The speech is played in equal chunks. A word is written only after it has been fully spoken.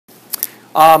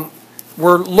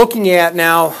We're looking at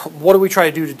now, what do we try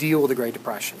to do to deal with the Great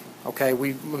Depression? Okay,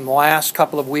 in the last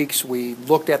couple of weeks, we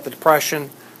looked at the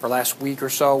Depression, or last week or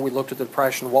so, we looked at the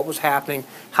Depression, what was happening,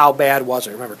 how bad was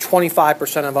it? Remember,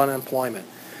 25% of unemployment.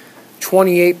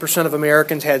 28% of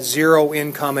Americans had zero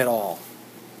income at all.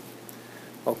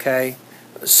 Okay,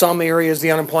 some areas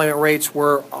the unemployment rates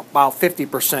were about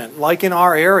 50%. Like in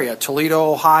our area,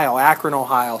 Toledo, Ohio, Akron,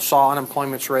 Ohio, saw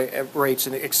unemployment rates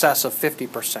in excess of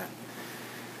 50%.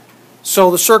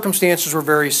 So the circumstances were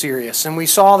very serious. And we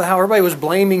saw how everybody was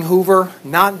blaming Hoover,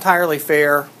 not entirely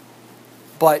fair,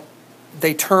 but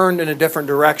they turned in a different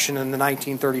direction in the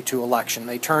 1932 election.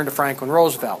 They turned to Franklin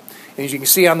Roosevelt. And as you can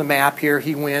see on the map here,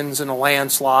 he wins in a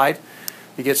landslide.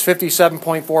 He gets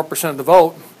 57.4% of the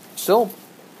vote. Still,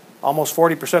 almost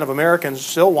 40% of Americans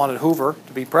still wanted Hoover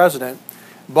to be president,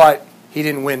 but he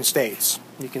didn't win states.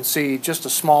 You can see just a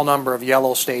small number of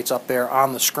yellow states up there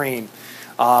on the screen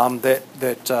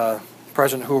that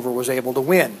President Hoover was able to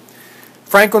win.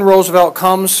 Franklin Roosevelt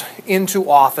comes into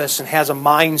office and has a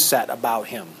mindset about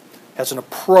him, has an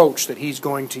approach that he's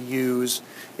going to use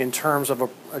in terms of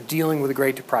dealing with the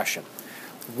Great Depression.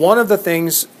 One of the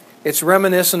things, it's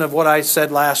reminiscent of what I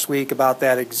said last week about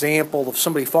that example of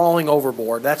somebody falling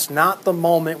overboard. That's not the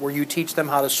moment where you teach them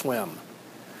how to swim.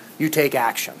 You take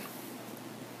action.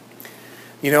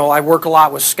 You know, I work a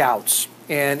lot with scouts.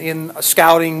 And in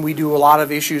scouting, we do a lot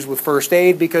of issues with first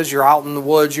aid because you're out in the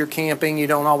woods, you're camping, you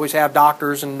don't always have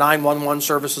doctors and 911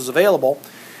 services available.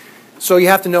 So you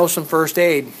have to know some first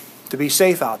aid to be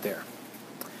safe out there.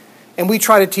 And we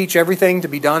try to teach everything to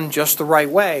be done just the right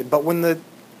way. But when the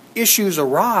issues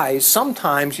arise,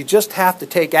 sometimes you just have to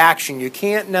take action. You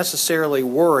can't necessarily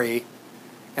worry,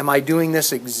 am I doing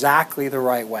this exactly the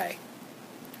right way?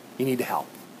 You need help.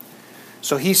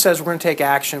 So he says we're going to take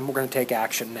action. We're going to take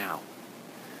action now.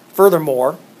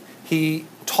 Furthermore, he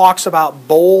talks about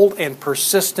bold and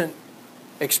persistent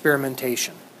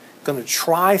experimentation. Going to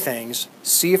try things,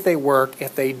 see if they work.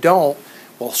 If they don't,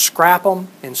 we'll scrap them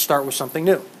and start with something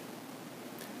new.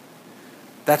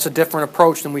 That's a different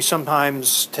approach than we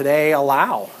sometimes today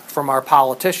allow from our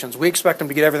politicians. We expect them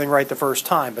to get everything right the first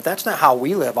time, but that's not how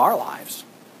we live our lives.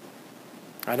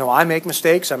 I know I make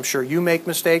mistakes. I'm sure you make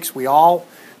mistakes. We all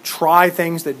try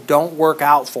things that don't work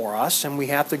out for us, and we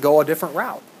have to go a different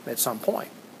route at some point.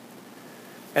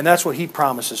 And that's what he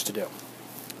promises to do.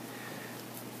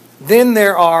 Then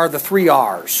there are the 3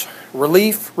 R's: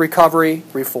 relief, recovery,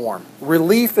 reform.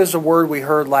 Relief is a word we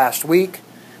heard last week.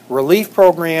 Relief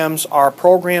programs are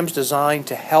programs designed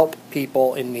to help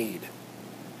people in need.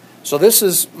 So this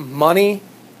is money,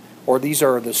 or these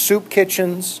are the soup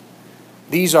kitchens,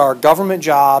 these are government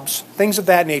jobs, things of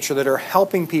that nature that are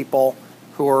helping people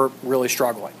who are really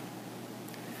struggling.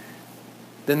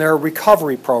 Then there are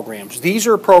recovery programs. These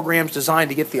are programs designed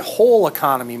to get the whole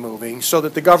economy moving so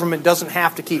that the government doesn't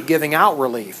have to keep giving out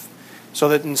relief, so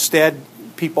that instead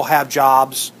people have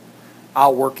jobs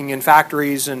out working in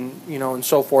factories and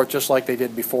so forth, just like they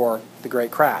did before the Great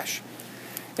Crash.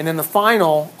 And then the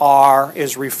final R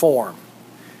is reform.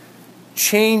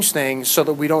 Change things so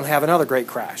that we don't have another Great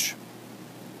Crash.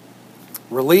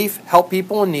 Relief, help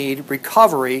people in need.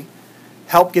 Recovery,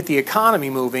 help get the economy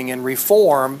moving. And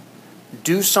reform,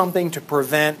 do something to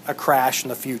prevent a crash in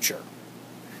the future.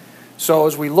 So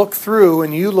as we look through,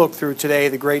 and you look through today,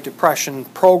 the Great Depression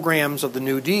programs of the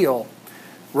New Deal,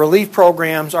 relief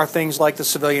programs are things like the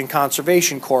Civilian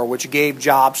Conservation Corps, which gave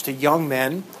jobs to young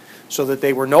men so that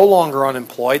they were no longer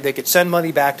unemployed. They could send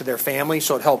money back to their families,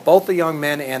 so it helped both the young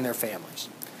men and their families.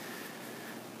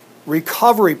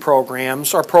 Recovery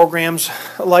programs are programs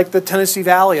like the Tennessee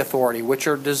Valley Authority, which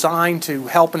are designed to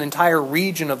help an entire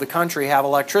region of the country have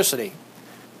electricity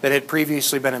that had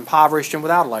previously been impoverished and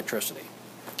without electricity.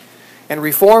 And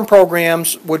reform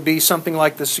programs would be something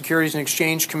like the Securities and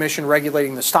Exchange Commission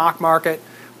regulating the stock market,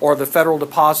 or the Federal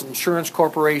Deposit Insurance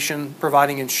Corporation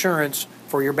providing insurance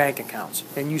for your bank accounts.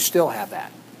 And you still have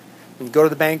that. When you go to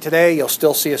the bank today, you'll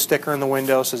still see a sticker in the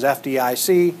window that says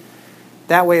FDIC.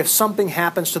 That way, if something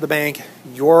happens to the bank,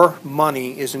 your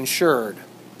money is insured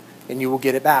and you will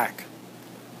get it back.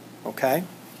 Okay?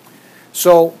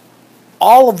 So,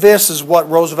 all of this is what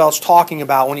Roosevelt's talking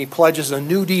about when he pledges a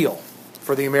new deal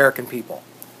for the American people.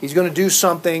 He's going to do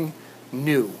something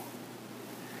new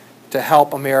to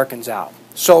help Americans out.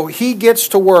 So he gets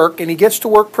to work, and he gets to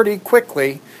work pretty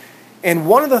quickly, and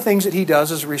one of the things that he does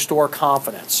is restore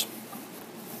confidence.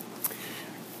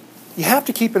 You have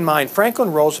to keep in mind,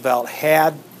 Franklin Roosevelt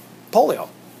had polio.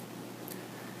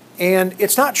 And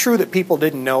it's not true that people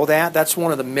didn't know that. That's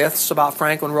one of the myths about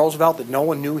Franklin Roosevelt, that no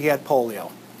one knew he had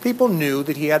polio. People knew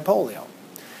that he had polio.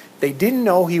 They didn't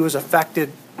know he was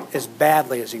affected as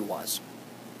badly as he was.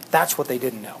 That's what they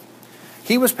didn't know.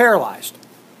 He was paralyzed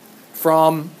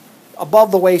from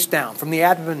above the waist down, from the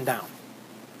abdomen down.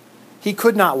 He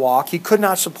could not walk. He could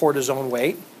not support his own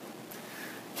weight.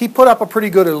 He put up a pretty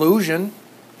good illusion.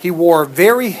 He wore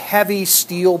very heavy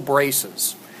steel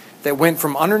braces that went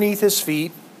from underneath his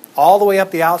feet all the way up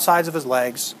the outsides of his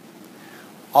legs,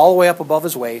 all the way up above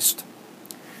his waist.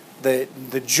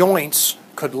 The joints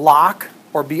could lock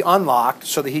or be unlocked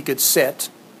so that he could sit.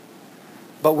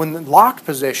 But when in locked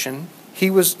position, he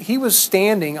was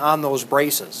standing on those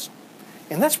braces.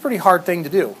 And that's a pretty hard thing to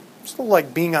do. It's a little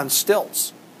like being on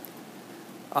stilts.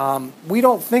 We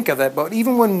don't think of it, but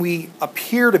even when we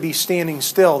appear to be standing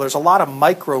still, there's a lot of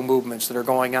micro movements that are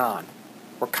going on.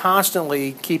 We're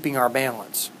constantly keeping our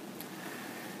balance.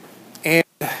 And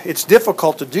it's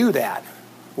difficult to do that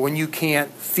when you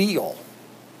can't feel.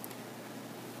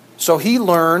 So he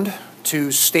learned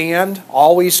to stand,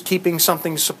 always keeping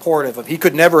something supportive of. He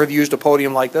could never have used a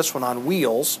podium like this one on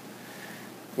wheels.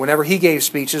 Whenever he gave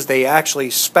speeches, they actually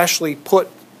specially put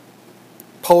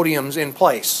podiums in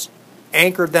place,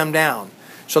 anchored them down,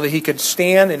 so that he could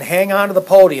stand and hang onto the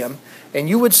podium, and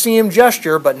you would see him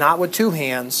gesture, but not with two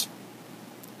hands,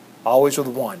 always with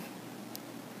one.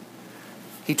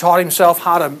 He taught himself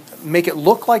how to make it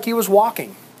look like he was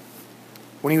walking.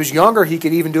 When he was younger, he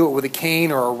could even do it with a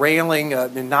cane or a railing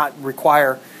and not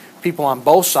require people on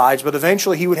both sides, but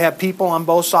eventually he would have people on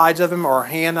both sides of him, or a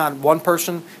hand on one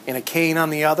person and a cane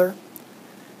on the other,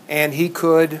 and he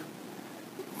could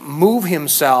move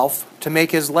himself to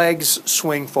make his legs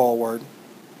swing forward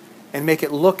and make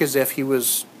it look as if he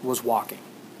was walking.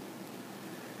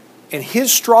 And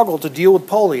his struggle to deal with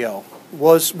polio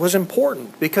was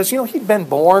important because, he'd been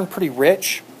born pretty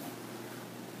rich,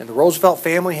 and the Roosevelt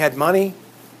family had money,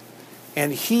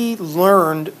 and he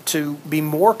learned to be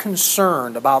more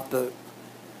concerned about the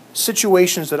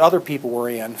situations that other people were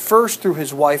in. First through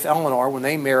his wife Eleanor when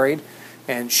they married,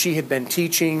 and she had been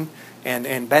teaching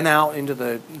and been out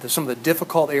into some of the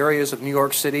difficult areas of New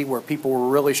York City where people were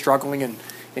really struggling,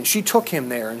 and she took him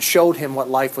there and showed him what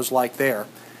life was like there.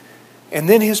 And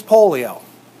then his polio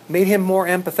made him more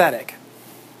empathetic.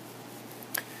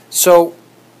 So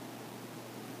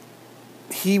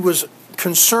he was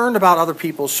concerned about other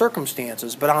people's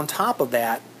circumstances, but on top of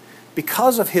that,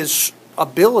 because of his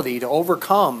ability to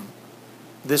overcome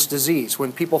this disease,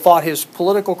 when people thought his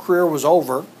political career was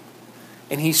over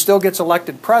and he still gets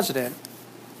elected president,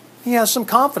 he has some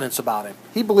confidence about him.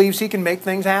 He believes he can make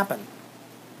things happen.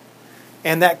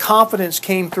 And that confidence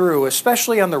came through,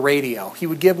 especially on the radio. He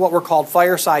would give what were called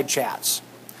fireside chats.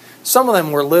 Some of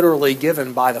them were literally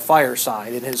given by the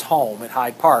fireside in his home at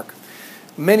Hyde Park.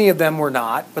 Many of them were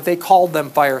not, but they called them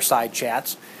fireside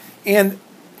chats. And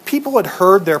people had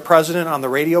heard their president on the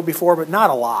radio before, but not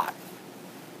a lot.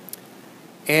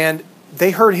 And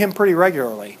they heard him pretty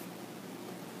regularly.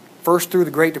 First through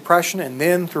the Great Depression and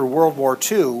then through World War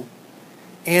II.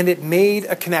 And it made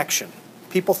a connection.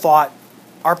 People thought,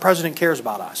 our president cares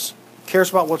about us,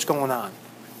 cares about what's going on,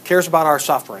 cares about our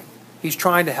suffering. He's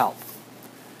trying to help.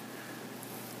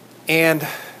 And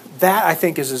that, I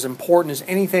think, is as important as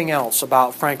anything else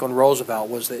about Franklin Roosevelt,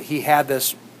 was that he had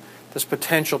this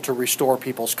potential to restore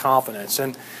people's confidence.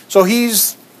 And so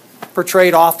he's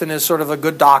portrayed often as sort of a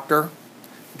good doctor.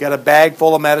 Got a bag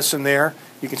full of medicine there.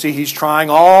 You can see he's trying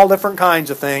all different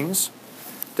kinds of things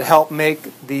to help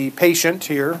make the patient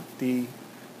here, the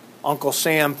Uncle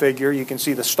Sam figure, you can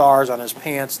see the stars on his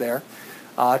pants there,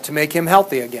 to make him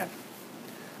healthy again.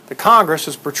 The Congress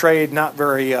is portrayed not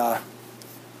very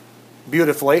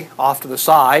beautifully off to the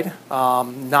side,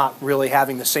 not really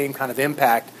having the same kind of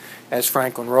impact as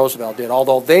Franklin Roosevelt did,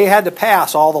 although they had to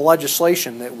pass all the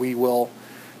legislation that we will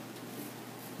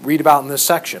read about in this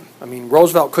section. I mean,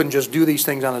 Roosevelt couldn't just do these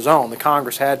things on his own. The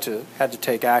Congress had to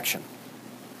take action.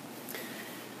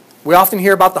 We often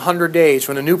hear about the 100 days.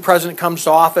 When a new president comes to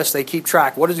office, they keep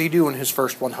track. What does he do in his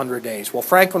first 100 days? Well,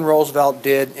 Franklin Roosevelt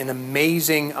did an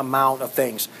amazing amount of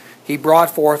things. He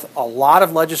brought forth a lot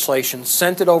of legislation,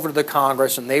 sent it over to the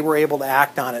Congress, and they were able to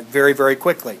act on it very, very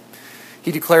quickly.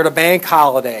 He declared a bank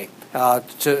holiday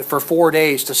for 4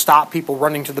 days to stop people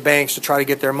running to the banks to try to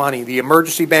get their money. The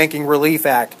Emergency Banking Relief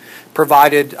Act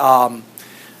provided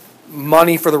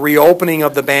money for the reopening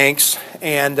of the banks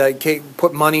and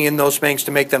put money in those banks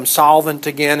to make them solvent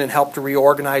again and help to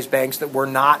reorganize banks that were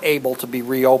not able to be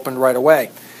reopened right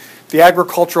away. The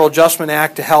Agricultural Adjustment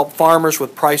Act to help farmers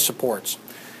with price supports.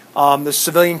 The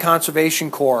Civilian Conservation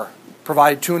Corps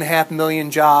provided 2.5 million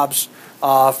jobs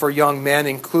for young men,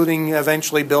 including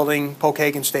eventually building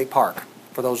Pokagon State Park.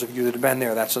 For those of you that have been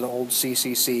there, that's an old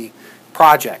CCC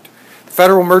project.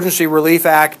 Federal Emergency Relief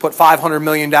Act put $500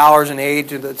 million in aid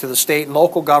to the state and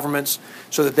local governments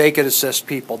so that they could assist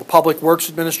people. The Public Works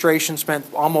Administration spent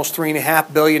almost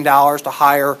 $3.5 billion to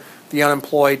hire the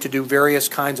unemployed to do various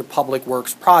kinds of public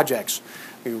works projects,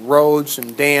 roads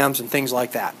and dams and things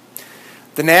like that.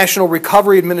 The National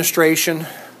Recovery Administration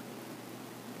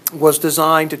was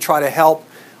designed to try to help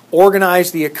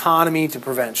organize the economy, to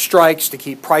prevent strikes, to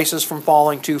keep prices from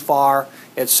falling too far,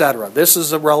 etc. This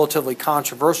is a relatively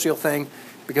controversial thing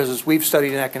because, as we've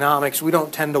studied in economics, we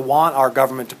don't tend to want our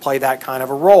government to play that kind of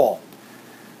a role.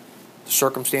 The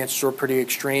circumstances were pretty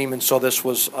extreme, and so this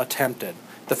was attempted.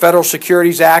 The Federal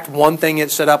Securities Act, one thing it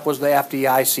set up was the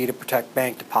FDIC to protect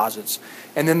bank deposits.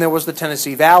 And then there was the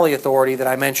Tennessee Valley Authority that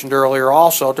I mentioned earlier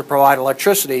also to provide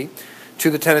electricity to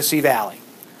the Tennessee Valley.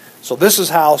 So this is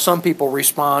how some people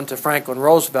respond to Franklin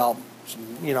Roosevelt.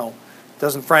 You know,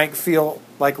 doesn't Frank feel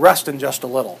like resting just a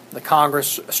little? The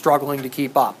Congress struggling to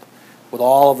keep up with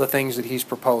all of the things that he's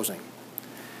proposing.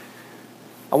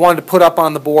 I wanted to put up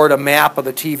on the board a map of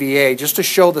the TVA just to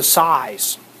show the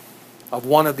size of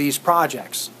one of these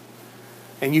projects.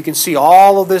 And you can see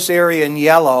all of this area in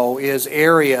yellow is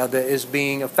area that is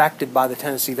being affected by the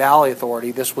Tennessee Valley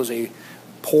Authority. This was a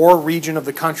poor region of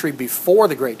the country before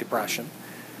the Great Depression.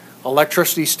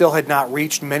 Electricity still had not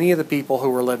reached many of the people who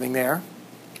were living there.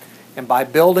 And by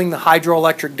building the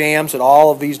hydroelectric dams at all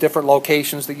of these different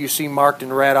locations that you see marked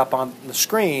in red up on the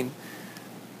screen,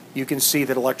 you can see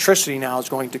that electricity now is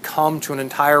going to come to an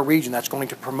entire region. That's going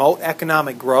to promote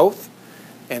economic growth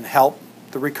and help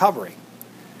the recovery.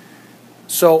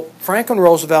 So Franklin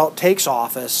Roosevelt takes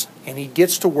office and he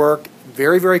gets to work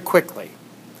very, very quickly.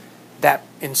 That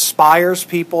inspires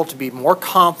people to be more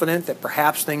confident that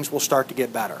perhaps things will start to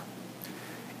get better.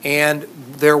 And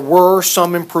there were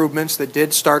some improvements that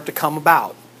did start to come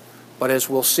about. But as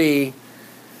we'll see,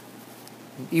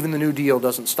 even the New Deal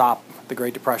doesn't stop the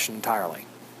Great Depression entirely.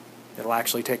 It'll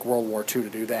actually take World War II to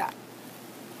do that.